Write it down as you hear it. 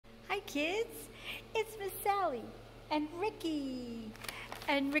kids. It's Miss Sally and Ricky.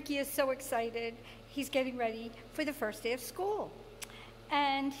 And Ricky is so excited. He's getting ready for the first day of school.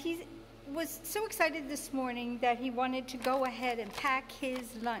 And he was so excited this morning that he wanted to go ahead and pack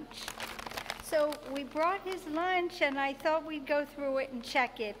his lunch. So we brought his lunch, and I thought we'd go through it and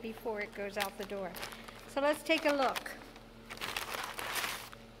check it before it goes out the door. So let's take a look.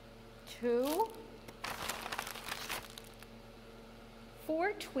 2,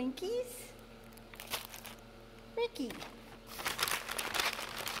 4 Twinkies. Ricky,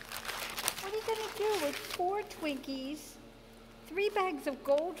 what are you going to do with 4 Twinkies, 3 bags of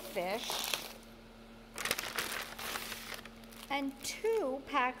goldfish, and 2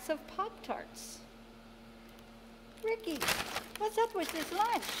 packs of Pop-Tarts? Ricky, what's up with this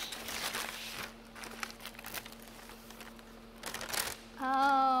lunch?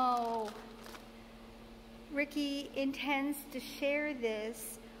 Oh, Ricky intends to share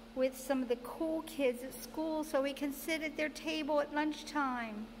this with some of the cool kids at school so he can sit at their table at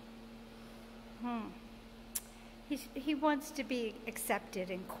lunchtime. He wants to be accepted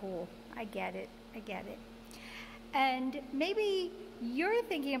and cool. I get it. And maybe you're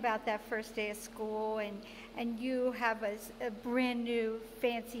thinking about that first day of school, and you have a brand new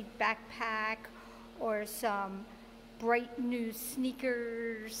fancy backpack or some bright new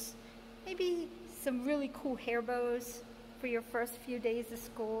sneakers, maybe some really cool hair bows for your first few days of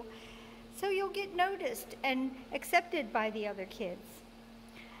school, so you'll get noticed and accepted by the other kids.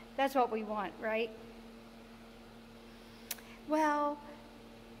 That's what we want, right? Well,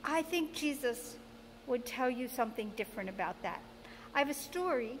 I think Jesus would tell you something different about that. I have a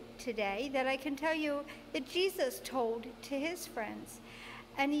story today that I can tell you that Jesus told to his friends.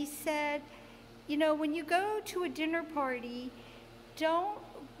 And he said, you know, when you go to a dinner party, don't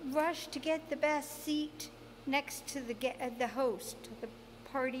rush to get the best seat next to the host, the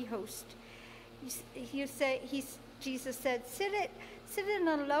party host. Jesus said, sit in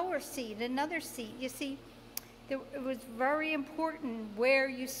a lower seat, another seat. You see, it was very important where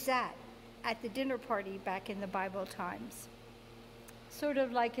you sat at the dinner party back in the Bible times. Sort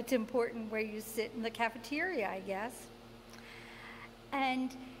of like it's important where you sit in the cafeteria, I guess. And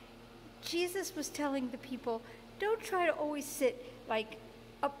Jesus was telling the people, don't try to always sit like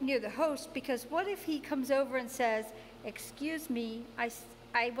up near the host, because what if he comes over and says, excuse me,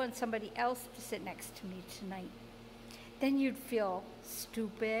 I want somebody else to sit next to me tonight. Then you'd feel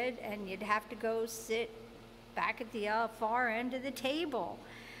stupid and you'd have to go sit back at the far end of the table.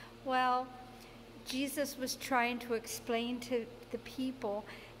 Well, Jesus was trying to explain to the people,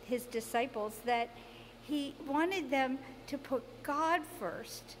 his disciples, that he wanted them to put God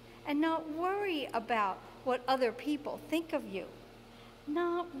first and not worry about what other people think of you.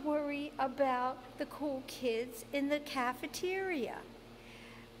 Not worry about the cool kids in the cafeteria.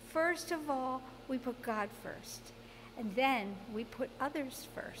 First of all, we put God first, and then we put others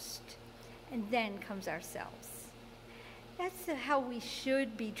first, and then comes ourselves. That's how we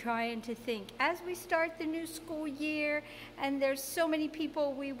should be trying to think as we start the new school year, and there's so many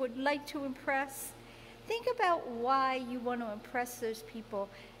people we would like to impress. Think about why you want to impress those people,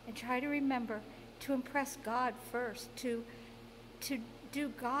 and try to remember to impress God first, to do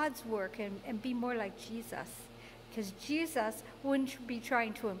God's work and be more like Jesus. Because Jesus wouldn't be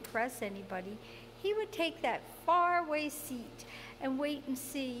trying to impress anybody. He would take that faraway seat and wait and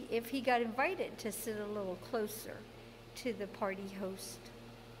see if he got invited to sit a little closer to the party host.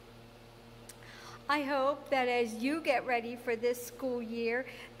 I hope that as you get ready for this school year,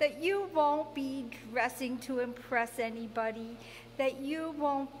 that you won't be dressing to impress anybody, that you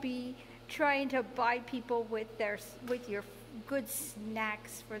won't be trying to buy people with your good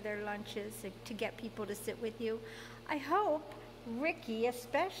snacks for their lunches to get people to sit with you. I hope, Ricky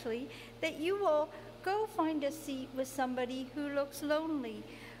especially, that you will go find a seat with somebody who looks lonely,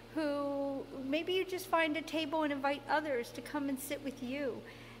 who maybe you just find a table and invite others to come and sit with you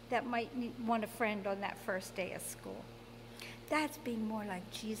that might want a friend on that first day of school. That's being more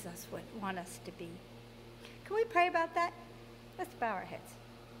like Jesus would want us to be. Can we pray about that? Let's bow our heads.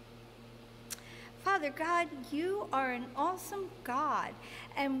 Father God, you are an awesome God,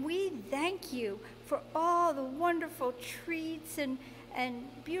 and we thank you for all the wonderful treats and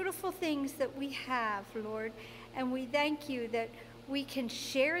beautiful things that we have, Lord. And we thank you that we can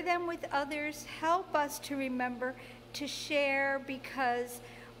share them with others. Help us to remember to share, because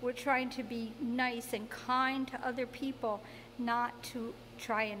we're trying to be nice and kind to other people, not to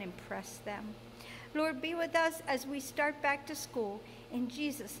try and impress them. Lord, be with us as we start back to school. In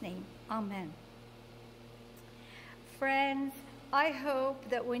Jesus' name, amen. Friends, I hope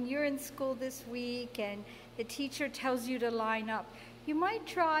that when you're in school this week and the teacher tells you to line up, You might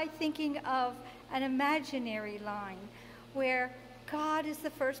try thinking of an imaginary line where God is the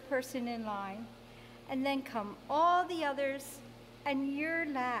first person in line, and then come all the others, and you're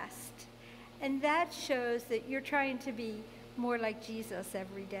last. And that shows that you're trying to be more like Jesus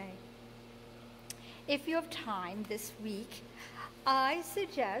every day. If you have time this week, I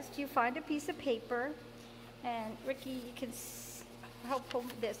suggest you find a piece of paper, and Ricky, you can help hold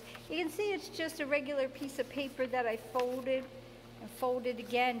this. You can see it's just a regular piece of paper that I folded and folded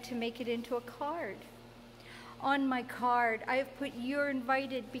again to make it into a card. On my card, I have put "You're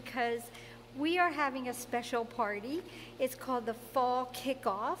invited" because we are having a special party. It's called the Fall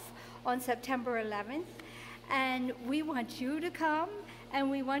Kickoff on September 11th, and we want you to come, and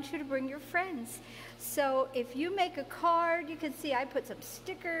we want you to bring your friends. So if you make a card, you can see I put some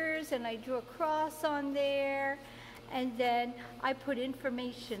stickers, and I drew a cross on there, and then I put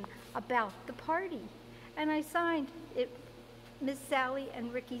information about the party, and I signed it, Miss Sally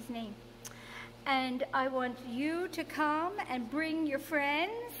and Ricky's name. And I want you to come and bring your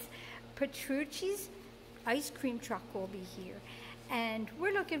friends. Petrucci's ice cream truck will be here, and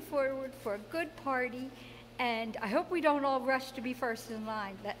we're looking forward for a good party, and I hope we don't all rush to be first in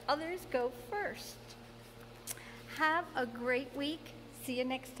line. Let others go first. Have a great week. See you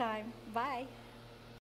next time. Bye.